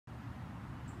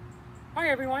Hi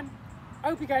everyone, I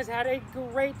hope you guys had a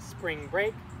great spring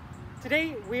break.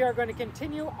 Today we are going to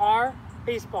continue our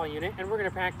baseball unit and we're going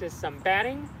to practice some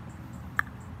batting,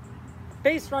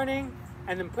 base running,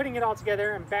 and then putting it all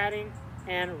together and batting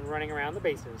and running around the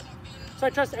bases. So I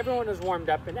trust everyone is warmed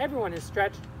up and everyone is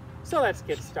stretched, so let's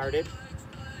get started.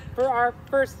 For our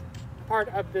first part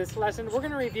of this lesson, we're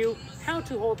going to review how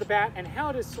to hold the bat and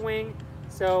how to swing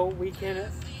so we can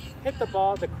hit the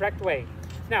ball the correct way.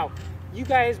 Now, you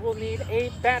guys will need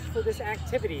a bat for this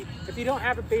activity. If you don't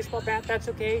have a baseball bat, that's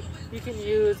okay. You can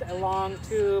use a long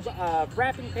tube of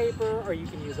wrapping paper, or you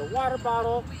can use a water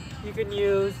bottle. You can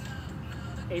use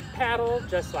a paddle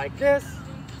just like this,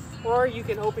 or you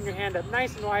can open your hand up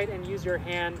nice and wide and use your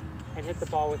hand and hit the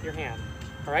ball with your hand,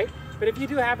 all right? But if you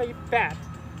do have a bat,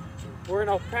 we're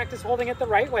gonna practice holding it the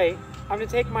right way. I'm gonna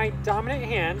take my dominant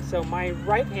hand, so my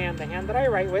right hand, the hand that I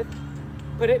write with,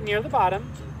 put it near the bottom.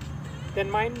 Then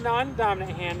my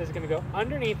non-dominant hand is going to go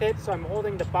underneath it, so I'm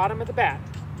holding the bottom of the bat.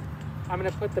 I'm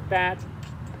going to put the bat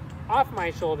off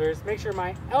my shoulders, make sure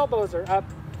my elbows are up,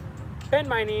 bend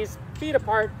my knees, feet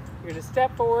apart. You're going to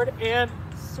step forward and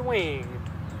swing.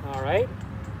 All right,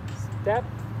 step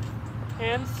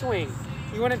and swing.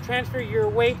 You want to transfer your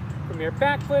weight from your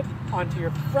back foot onto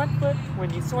your front foot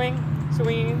when you swing,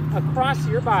 swinging across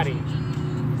your body.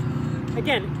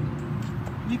 Again,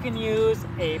 you can use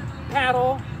a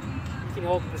paddle. You can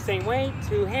hold it the same way,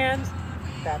 two hands,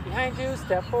 bat behind you,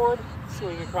 step forward,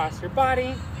 swing across your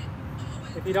body.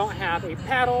 If you don't have a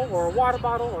paddle or a water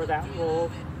bottle or that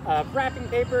roll of wrapping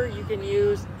paper, you can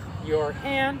use your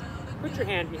hand, put your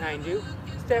hand behind you,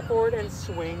 step forward and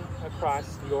swing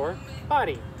across your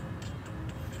body.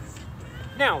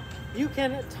 Now, you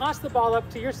can toss the ball up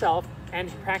to yourself and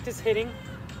practice hitting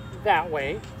that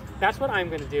way. That's what I'm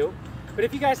going to do. But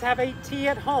if you guys have a tee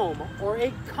at home or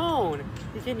a cone,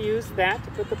 you can use that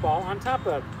to put the ball on top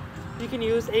of. You can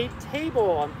use a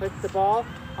table and put the ball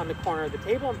on the corner of the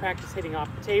table and practice hitting off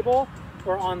the table,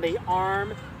 or on the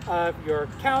arm of your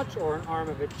couch or an arm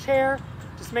of a chair.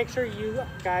 Just make sure you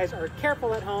guys are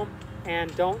careful at home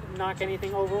and don't knock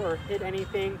anything over or hit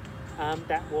anything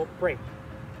that will break.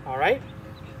 All right?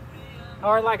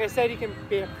 Or like I said, you can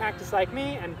practice like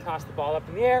me and toss the ball up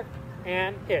in the air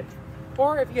and hit.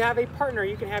 Or if you have a partner,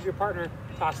 you can have your partner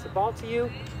toss the ball to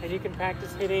you, and you can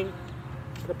practice hitting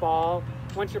the ball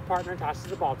once your partner tosses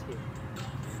the ball to you.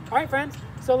 All right, friends,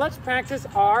 so let's practice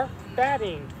our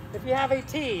batting. If you have a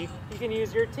tee, you can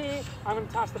use your tee. I'm going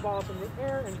to toss the ball up in the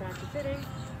air and practice hitting,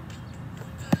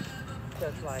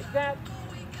 just like that.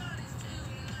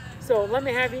 So let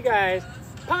me have you guys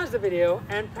pause the video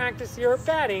and practice your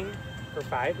batting for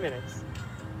 5 minutes.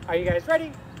 Are you guys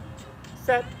ready?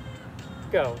 Set,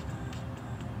 go.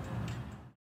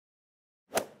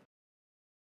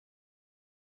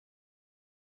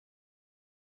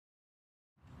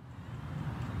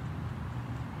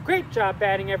 Great job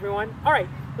batting, everyone. All right,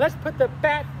 let's put the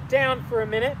bat down for a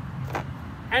minute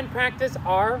and practice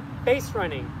our base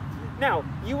running. Now,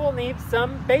 you will need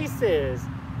some bases.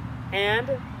 And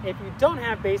if you don't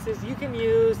have bases, you can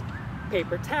use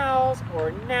paper towels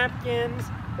or napkins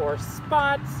or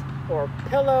spots or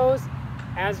pillows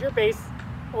as your base,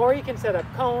 or you can set up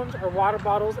cones or water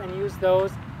bottles and use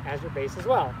those as your base as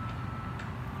well.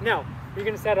 Now, you're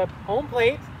gonna set up home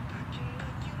plate.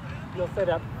 You'll set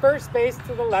up first base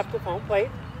to the left of home plate,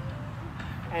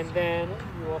 and then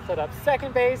you will set up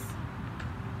second base,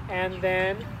 and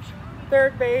then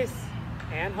third base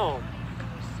and home.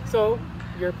 So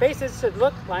your bases should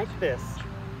look like this.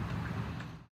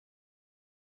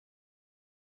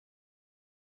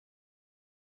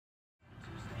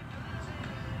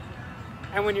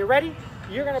 And when you're ready,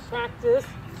 you're going to practice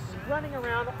running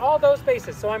around all those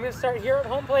bases. So I'm going to start here at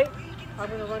home plate. I'm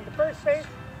going to run to first base,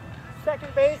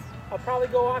 second base. I'll probably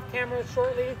go off camera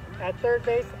shortly at third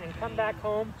base and come back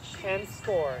home and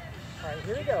score. All right,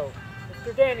 here we go.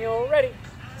 Mr. Daniel, ready,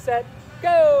 set,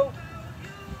 go.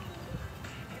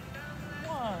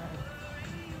 1,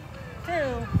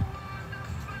 2,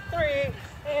 3,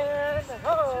 and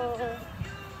home.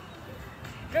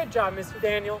 Good job, Mr.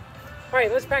 Daniel. All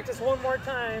right, let's practice one more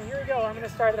time. Here we go. I'm going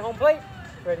to start at home plate.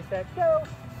 Ready, set, go.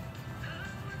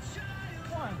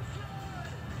 1,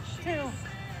 2,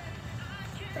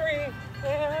 3,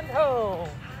 and home.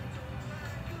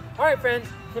 All right, friends,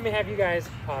 let me have you guys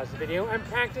pause the video and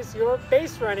practice your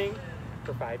base running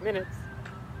for 5 minutes.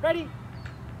 Ready,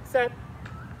 set,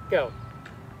 go.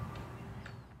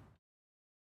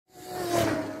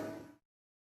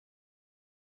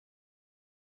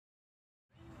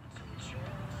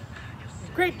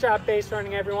 Great job base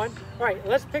running, everyone. All right,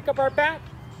 let's pick up our bat.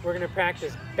 We're going to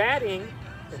practice batting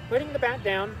and putting the bat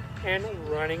down and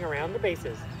running around the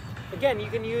bases. Again, you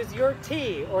can use your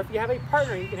tee, or if you have a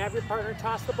partner, you can have your partner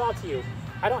toss the ball to you.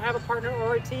 I don't have a partner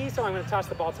or a tee, so I'm going to toss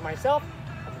the ball to myself.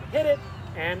 I'm going to hit it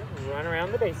and run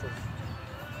around the bases.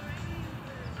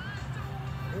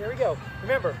 Here we go.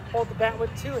 Remember, hold the bat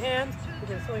with 2 hands. You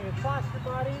can swing across your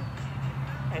body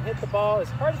and hit the ball as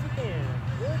hard as you can.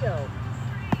 Here we go.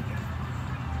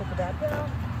 Put the bat down.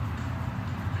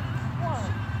 1,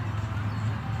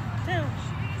 2,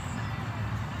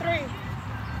 3.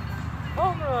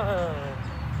 Home run.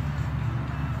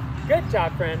 Good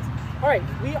job, friends. All right,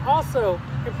 we also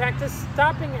can practice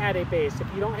stopping at a base. If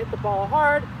you don't hit the ball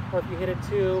hard, or if you hit it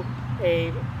to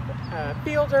a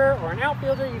fielder or an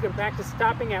outfielder, you can practice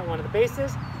stopping at one of the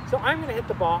bases. So I'm going to hit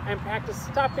the ball and practice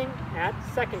stopping at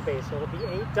second base. So it'll be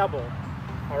a double.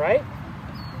 All right?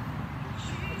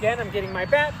 Again, I'm getting my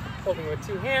bat, holding it with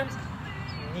 2 hands,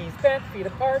 knees bent, feet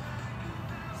apart,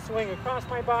 swing across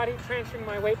my body, transferring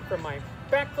my weight from my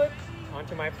back foot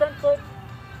onto my front foot.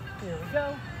 Here we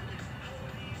go.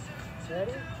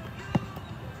 Ready?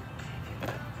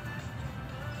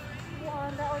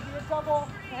 1, that would be a double,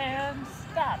 and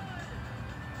stop.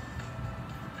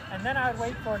 And then I would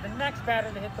wait for the next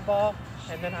batter to hit the ball,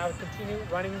 and then I would continue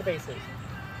running the bases.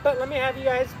 But let me have you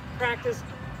guys practice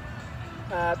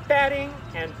batting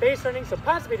and base running. So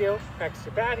pause the video, practice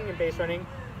your batting and base running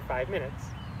for 5 minutes.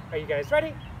 Are you guys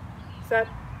ready? Set,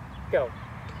 go.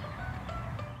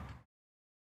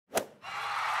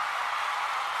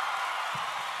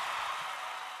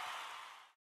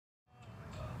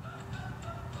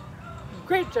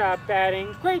 Great job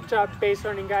batting, great job base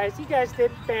running, guys. You guys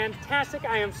did fantastic.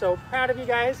 I am so proud of you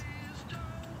guys.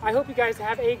 I hope you guys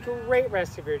have a great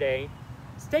rest of your day.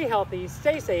 Stay healthy,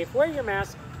 stay safe, wear your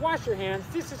mask, wash your hands,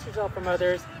 distance yourself from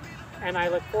others, and I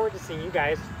look forward to seeing you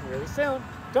guys really soon.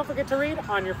 Don't forget to read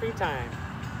on your free time.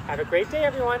 Have a great day,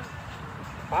 everyone.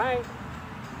 Bye.